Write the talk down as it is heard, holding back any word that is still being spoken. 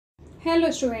Hello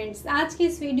students, आज के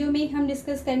इस वीडियो में हम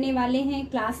डिस्कस करने वाले हैं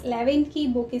क्लास 11th की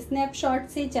बुक स्नैपशॉट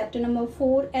से chapter number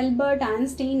 4 Albert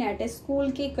Einstein eight ए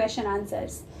स्कूल के क्वेश्चन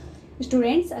आंसर्स।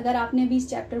 स्टूडेंट्स, अगर आपने अभी इस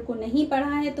चैप्टर को नहीं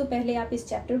पढ़ा है तो पहले आप इस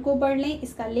चैप्टर को पढ़ लें।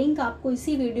 इसका लिंक आपको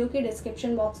इसी वीडियो के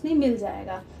डिस्क्रिप्शन बॉक्स में मिल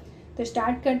जाएगा। तो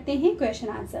स्टार्ट करते हैं question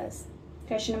answers.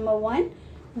 Question number 1,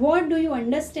 what do you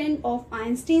understand of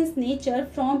Einstein's nature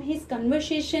from his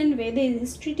conversation with his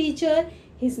history teacher,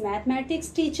 his mathematics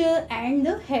teacher and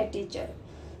the head teacher?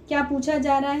 क्या पूछा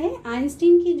जा रहा है?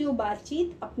 आइंस्टीन की जो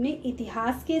बातचीत अपने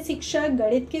इतिहास के शिक्षक,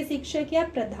 गणित के शिक्षक या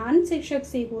प्रधान शिक्षक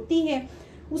से होती है,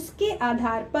 उसके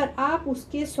आधार पर आप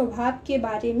उसके स्वभाव के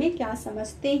बारे में क्या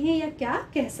समझते हैं या क्या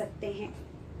कह सकते हैं?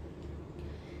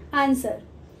 Answer: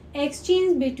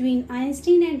 Exchange between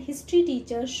Einstein and history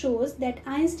teacher shows that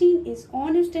Einstein is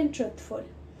honest and truthful.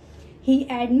 He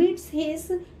admits his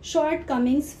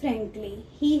shortcomings frankly.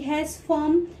 He has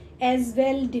firm as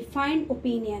well-defined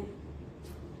opinion.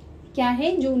 क्या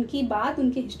है जो उनकी बात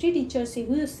उनके हिस्ट्री टीचर से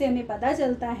हुई, उससे हमें पता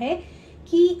चलता है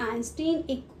कि आइंस्टीन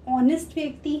एक ऑनेस्ट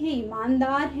व्यक्ति हैं,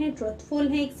 ईमानदार हैं, ट्रुथफुल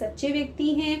हैं, एक सच्चे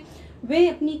व्यक्ति हैं। वे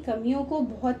अपनी कमियों को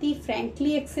बहुत ही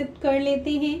फ्रैंकली एक्सेप्ट कर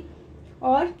लेते हैं।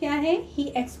 और क्या है, ही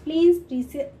explains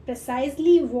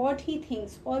precisely what he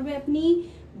thinks, और वे अपनी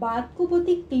बात को बहुत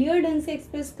ही क्लियर ढंग से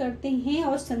एक्सप्रेस करते हैं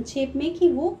और संक्षेप में कि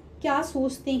वो क्या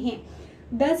सोचते हैं।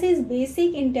 दस his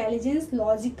basic intelligence,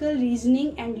 logical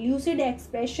reasoning and lucid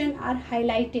expression are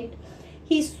highlighted.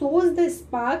 He shows the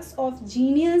sparks of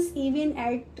genius even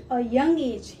at a young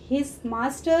age.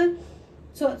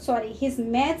 His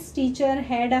maths teacher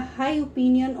had a high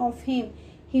opinion of him.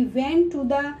 He went to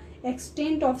the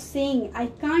extent of saying, I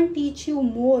can't teach you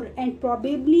more and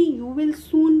probably you will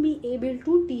soon be able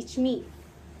to teach me.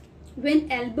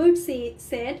 When Albert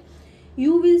said,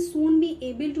 you will soon be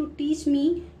able to teach me,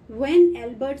 when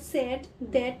Albert said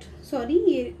that,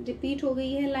 ये repeat हो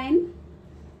गई है line.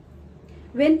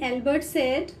 When Albert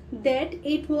said that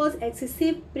it was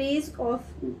excessive praise,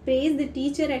 the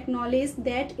teacher acknowledged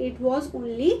that it was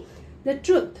only the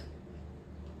truth.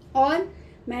 और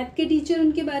math के teacher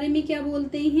उनके बारे में क्या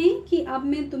बोलते हैं कि अब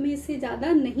मैं तुम्हें इससे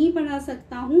ज़्यादा नहीं पढ़ा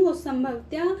सकता हूँ और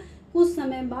संभवतः कुछ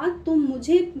समय बाद तुम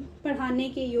मुझे पढ़ाने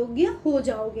के योग्य हो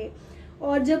जाओगे।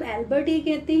 और जब एल्बर्ट ये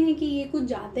कहते हैं कि ये कुछ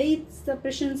ज़्यादा ही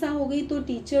प्रशंसा हो गई, तो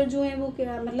टीचर जो है वो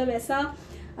क्या मतलब ऐसा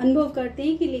अनुभव करते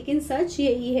हैं कि लेकिन सच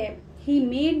यही है। He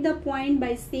made the point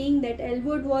by saying that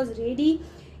Albert was ready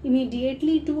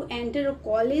immediately to enter a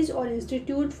college or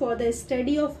institute for the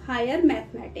study of higher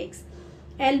mathematics.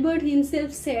 Albert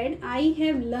himself said, I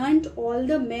have learnt all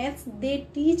the maths they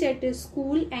teach at a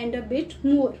school and a bit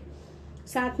more.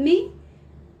 साथ में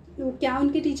क्या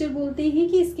उनके teacher बोलते हैं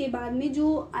कि इसके बाद में जो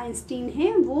आइंस्टीन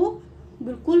है वो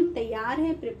बिल्कुल तैयार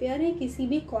है, प्रिपेयर है किसी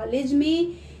भी कॉलेज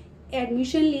में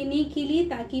एडमिशन लेने के लिए,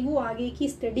 ताकि वो आगे की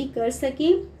स्टडी कर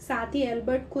सकें। साथ ही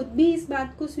एल्बर्ट खुद भी इस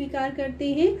बात को स्वीकार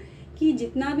करते हैं कि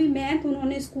जितना भी मैथ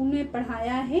उन्होंने स्कूल में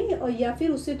पढ़ाया है और या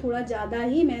फिर उससे थोड़ा ज़्यादा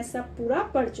ही मैं सब पूरा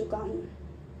पढ़ चुका हूँ।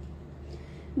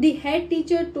 The head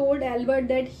teacher told Albert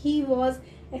that he was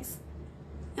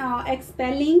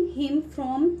expelling him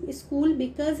from school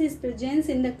because his presence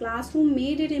in the classroom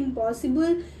made it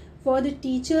impossible for the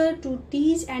teacher to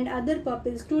teach and other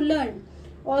pupils to learn.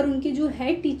 और उनके जो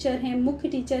head teacher हैं, मुख्य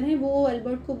teacher हैं, वो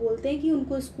Albert को बोलते हैं कि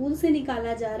उनको स्कूल से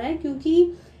निकाला जा रहा है क्योंकि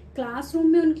क्लासरूम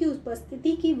में उनकी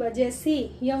उपस्थिति की वजह से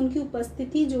या उनकी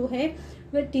उपस्थिति जो है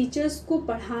वह टीचर्स को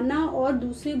पढ़ाना और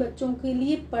दूसरे बच्चों के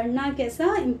लिए पढ़ना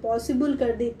कैसा इम्पॉसिबल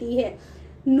कर देती है।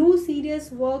 Know serious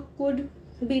work could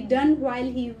be done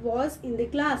while he was in the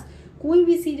class. कोई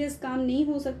भी सीरियस काम नहीं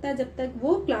हो सकता जब तक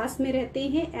वो क्लास में रहते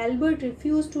हैं. Albert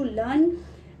refuse to learn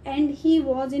and he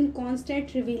was in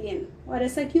constant rebellion. और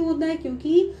ऐसा क्यों होता है?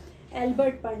 क्योंकि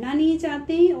एल्बर्ट पढ़ना नहीं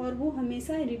चाहते और वो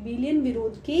हमेशा रिविलियन,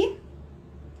 विरोध के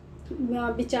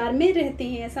विचार में रहते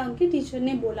हैं, ऐसा उनके टीचर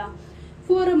ने बोला.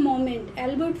 For a moment,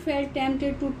 Albert felt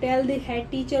tempted to tell the head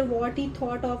teacher what he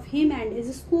thought of him and his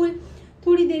school.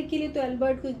 थोड़ी देर के लिए तो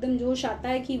एल्बर्ट को एकदम जोश आता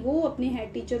है कि वो अपने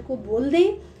हेड टीचर को बोल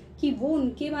दें कि वो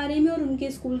उनके बारे में और उनके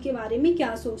स्कूल के बारे में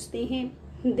क्या सोचते हैं.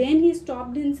 Then he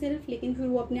stopped himself, लेकिन फिर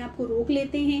वो अपने आप को रोक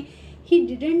लेते हैं. He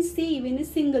didn't say even a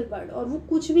single word, और वो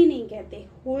कुछ भी नहीं कहते.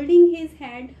 Holding his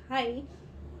head high,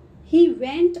 he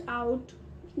went out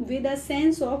with a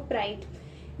sense of pride.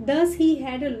 Thus he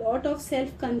had a lot of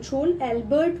self-control.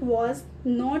 Albert was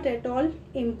not at all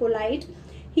impolite.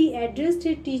 He addressed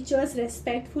his teachers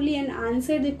respectfully and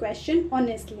answered the question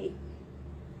honestly.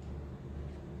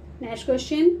 Next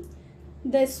question.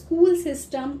 The school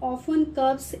system often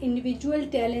curbs individual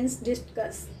talents.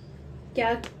 Discuss.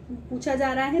 क्या पूछा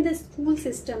जा रहा है? The school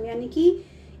system यानी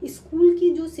कि school की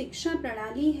जो शिक्षा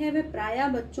प्रणाली है वह प्रायः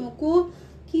बच्चों को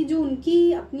कि जो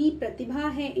उनकी अपनी प्रतिभा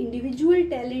है, इंडिविजुअल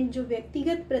टैलेंट, जो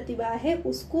व्यक्तिगत प्रतिभा है,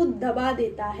 उसको दबा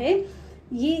देता है।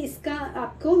 ये इसका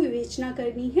आपको विवेचना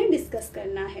करनी है, डिस्कस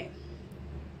करना है।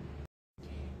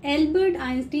 Albert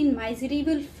Einstein's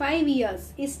miserable 5 years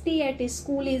stay at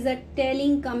school is a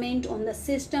telling comment on the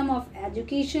system of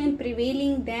education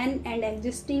prevailing then and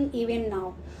existing even now.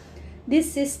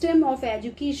 This system of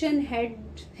education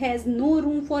has no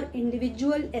room for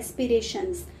individual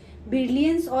aspirations,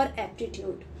 brilliance or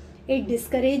aptitude. It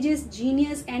discourages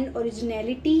genius and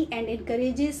originality and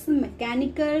encourages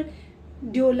mechanical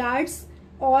dullards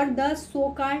or the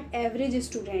so-called average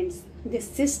students. This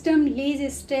system lays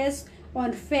stress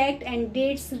on fact and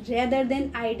dates rather than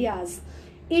ideas.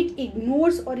 It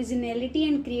ignores originality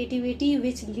and creativity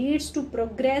which leads to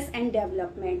progress and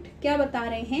development. क्या बता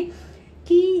रहे हैं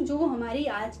कि जो हमारी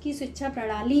आज की शिक्षा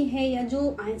प्रणाली है, या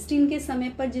जो आइंस्टीन के समय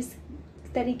पर जिस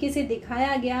तरीके से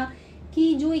दिखाया गया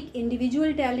कि जो एक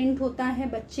इंडिविजुअल टैलेंट होता है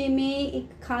बच्चे में, एक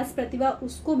खास प्रतिभा,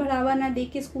 उसको बढ़ावा ना दे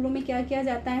के स्कूलों में क्या किया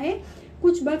जाता है,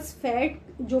 कुछ बस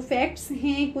फैक्ट्स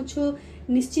हैं, कुछ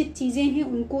निश्चित चीज़ें हैं,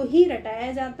 उनको ही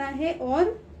रटाया जाता है,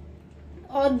 और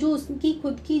जो उसकी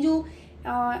खुद की जो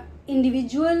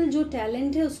इंडिविजुअल जो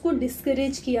टैलेंट है उसको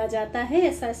डिस्करेज किया जाता है,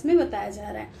 ऐसा इसमें बताया जा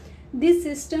रहा है। This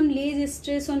system Lay's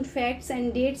stress on facts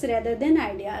and dates rather than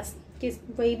ideas.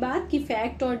 वही बात कि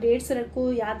फैक्ट और डेट्स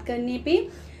को याद करने पे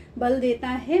बल देता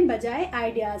है बजाय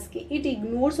आइडियाज के। It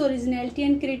ignores originality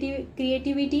and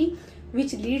creativity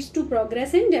which leads to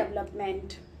progress and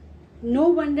development. No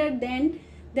wonder then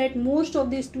that most of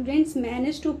the students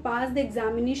manage to pass the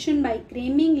examination by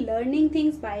cramming, learning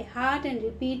things by heart and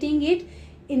repeating it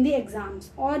in the exams.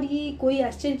 और ये कोई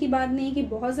आश्चर्य की बात नहीं कि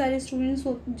बहुत सारे स्टूडेंट्स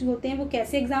जो होते हैं वो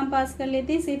कैसे एग्ज़ाम पास कर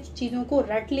लेते हैं, सिर्फ चीज़ों को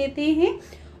रट लेते हैं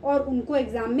और उनको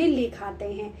एग्ज़ाम में लिखाते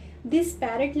हैं। This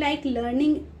parrot like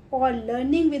learning or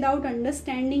learning without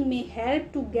understanding may help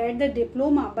to get the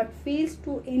diploma but fails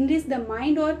to enrich the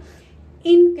mind or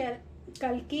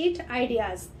inculcate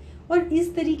ideas. और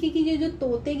इस तरीके की जो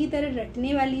तोते की तरह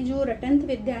रटने वाली जो रटंत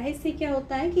विद्या है, इससे क्या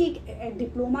होता है कि एक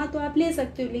डिप्लोमा तो आप ले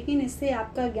सकते हो लेकिन इससे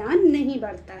आपका ज्ञान नहीं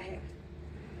बढ़ता है।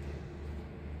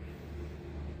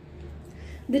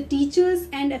 The teachers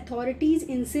and authorities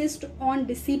insist on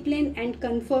discipline and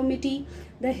conformity.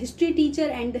 The history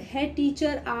teacher and the head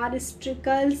teacher are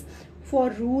stickles for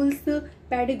rules,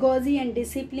 pedagogy and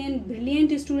discipline.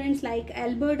 Brilliant students like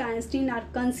Albert Einstein are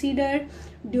considered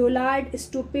dullard,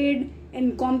 stupid,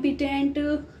 incompetent,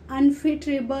 unfit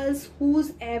rebels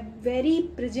whose very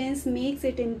presence makes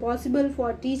it impossible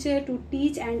for teacher to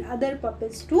teach and other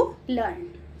pupils to learn.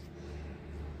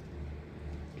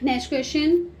 Next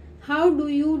question. How do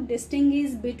you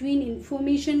distinguish between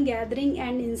information gathering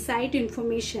and insight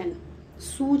information?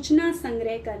 सूचना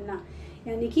संग्रह करना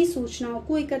यानी कि सूचनाओं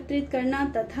को एकत्रित करना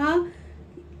तथा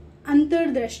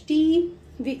अंतर्दृष्टि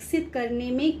विकसित करने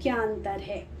में क्या अंतर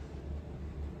है?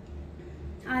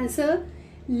 Answer,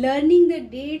 learning the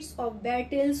dates of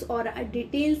battles और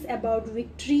details about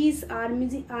victories,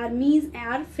 आर्मीज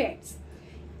are facts.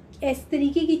 इस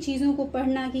तरीके की चीज़ों को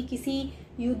पढ़ना कि किसी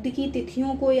युद्ध की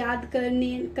तिथियों को याद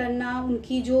करना,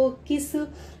 उनकी जो किस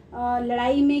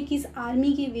लड़ाई में किस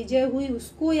आर्मी की विजय हुई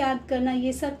उसको याद करना,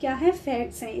 ये सब क्या है,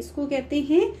 फैक्ट्स हैं। इसको कहते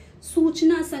हैं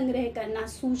सूचना संग्रह करना।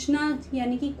 सूचना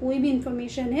यानी कि कोई भी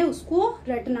इंफॉर्मेशन है उसको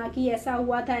रटना कि ऐसा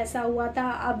हुआ था,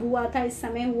 अब हुआ था, इस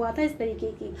समय हुआ था, इस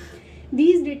तरीके की।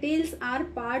 These details are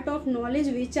part of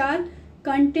knowledge which are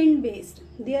content based.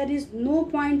 There is no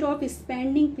point of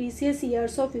spending precious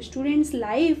years of students'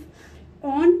 life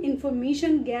on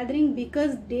information gathering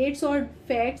because dates or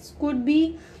facts could be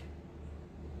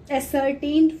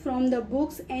ascertained from the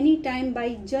books anytime by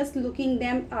just looking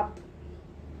them up.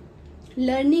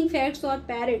 Learning facts or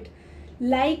parrot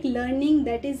like learning,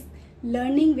 that is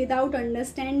learning without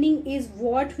understanding, is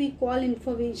what we call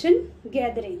information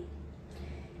gathering.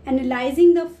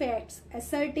 Analyzing the facts,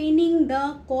 ascertaining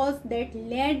the cause that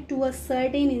led to a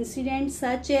certain incident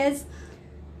such as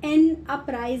an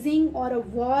uprising or a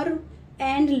war,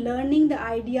 and learning the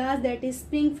ideas that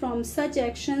spring from such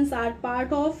actions are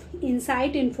part of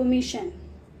insight information.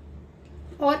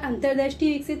 और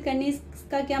अंतर्दृष्टि विकसित करने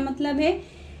का क्या मतलब है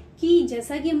कि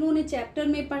जैसा कि हम लोगों ने चैप्टर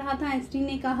में पढ़ा था, आइंस्टीन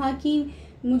ने कहा कि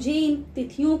मुझे इन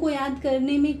तिथियों को याद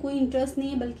करने में कोई इंटरेस्ट नहीं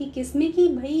है, बल्कि किसमें कि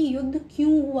भाई युद्ध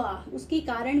क्यों हुआ, उसके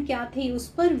कारण क्या थे, उस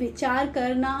पर विचार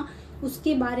करना,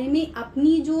 उसके बारे में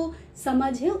अपनी जो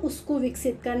समझ है उसको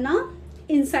विकसित करना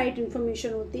insight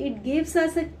information होती है. It gives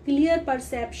us a clear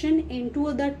perception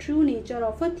into the true nature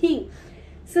of a thing.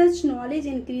 Such knowledge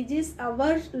increases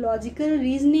our logical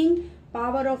reasoning,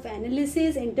 power of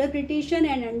analysis, interpretation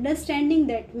and understanding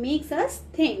that makes us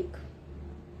think.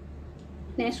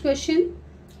 Next question.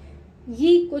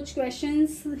 ये कुछ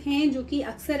questions हैं जो कि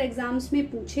अक्सर exams में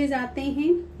पूछे जाते हैं,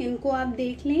 इनको आप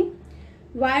देख लें।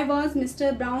 Why was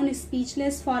mister brown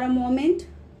speechless for a moment?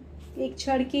 एक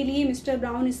क्षण के लिए मिस्टर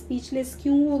ब्राउन स्पीचलेस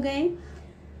क्यों हो गए?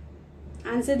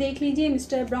 आंसर देख लीजिए।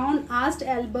 Mister brown asked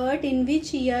Albert in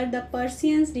which year the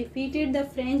पर्सियंस defeated the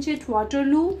French eight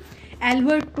Waterloo.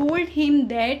 Albert told him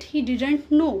that he didn't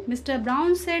know. Mr.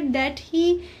 Brown said that he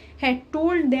had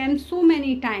told them so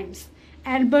many times.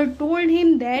 Albert told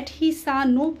him that he saw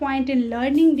no point in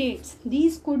learning dates.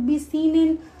 These could be seen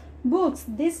in books.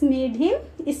 This made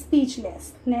him speechless.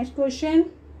 Next question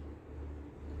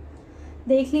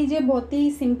देख लीजिए, बहुत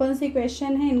ही simple से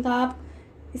question है, इनका आप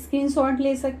screenshot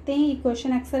ले सकते हैं। ये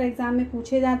क्वेश्चन अक्सर एग्जाम में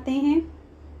पूछे जाते हैं।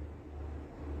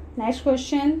 Next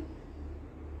question,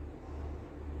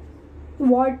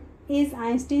 What is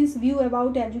Einstein's view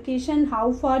about education? How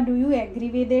far do you agree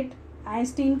with it?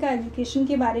 Einstein का एजुकेशन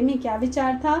के बारे में क्या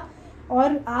विचार था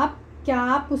और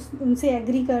आप उनसे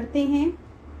एग्री करते हैं?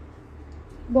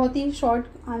 बहुत ही शॉर्ट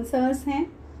आंसर्स हैं।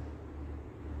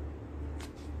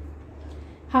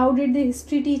 How did the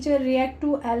history teacher react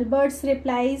to Albert's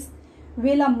replies?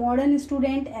 Will a modern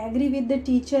student agree with the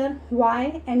teacher? Why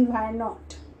and why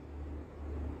not?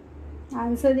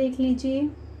 Answer देख लीजिए।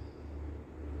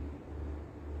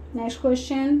 Next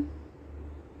question,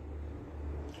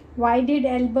 why did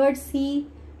Albert see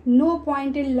no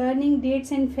point in learning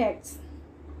dates and facts?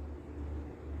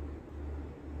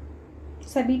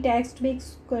 सभी text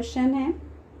based question हैं।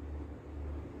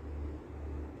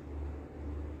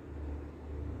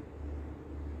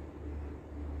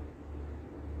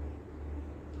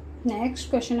 Next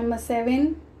question number 7,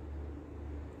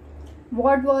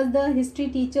 what was the history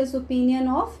teacher's opinion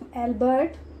of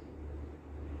Albert?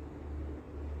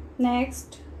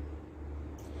 Next,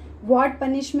 what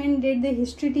punishment did the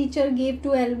history teacher give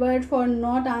to Albert for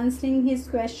not answering his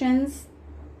questions?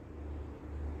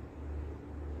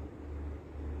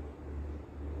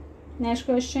 Next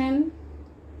question,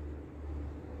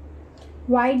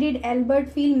 why did Albert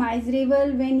feel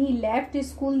miserable when he left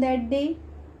school that day?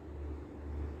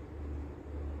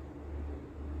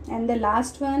 And the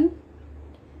last one,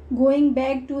 going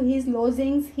back to his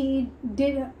lodgings, he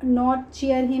did not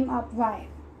cheer him up. Why?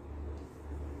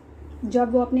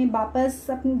 जब वो अपने वापस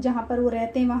अपने जहाँ पर वो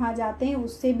रहते हैं वहाँ जाते हैं,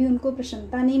 उससे भी उनको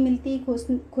प्रसन्नता नहीं मिलती,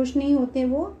 खुश नहीं होते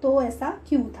वो, तो ऐसा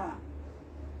क्यों था?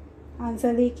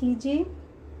 आंसर देख लीजिए।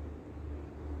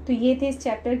 तो ये थे इस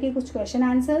चैप्टर के कुछ क्वेश्चन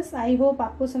आंसर्स। आई होप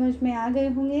आपको समझ में आ गए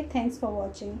होंगे। Thanks for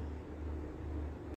watching.